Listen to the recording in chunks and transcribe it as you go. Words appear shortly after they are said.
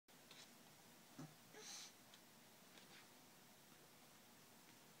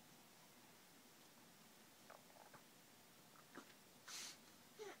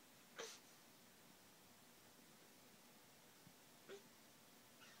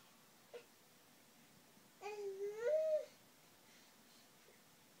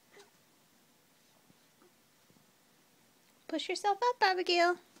Push yourself up,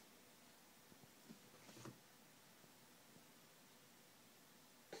 Abigail.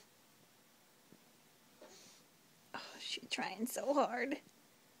 Oh, she's trying so hard.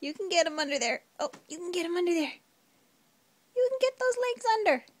 You can get him under there. Oh, you can get him under there. You can get those legs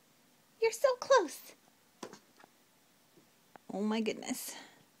under. You're so close. Oh my goodness.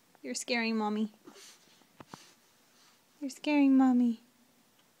 You're scaring Mommy. You're scaring Mommy.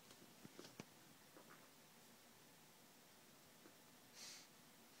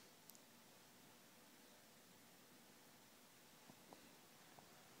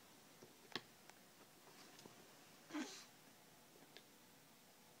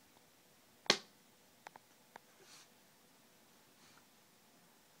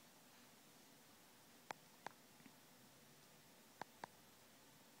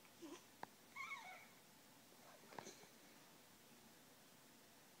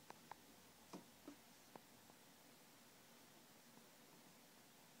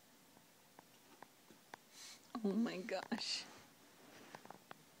 Oh my gosh.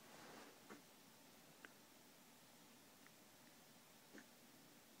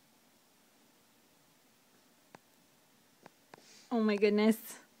 Oh my goodness.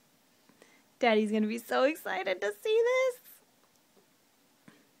 Daddy's gonna be so excited to see this.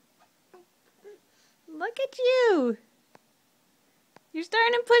 Look at you. You're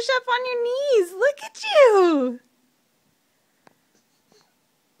starting to push up on your knees. Look at you.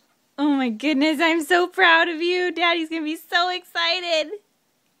 Oh my goodness, I'm so proud of you. Daddy's gonna be so excited.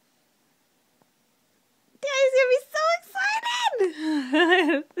 Daddy's gonna be so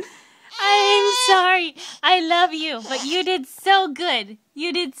excited. I'm sorry. I love you, but you did so good.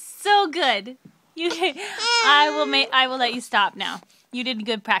 You did so good. I will let you stop now. You did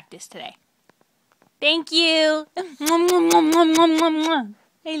good practice today. Thank you. I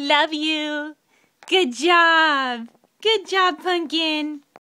love you. Good job. Good job, Pumpkin.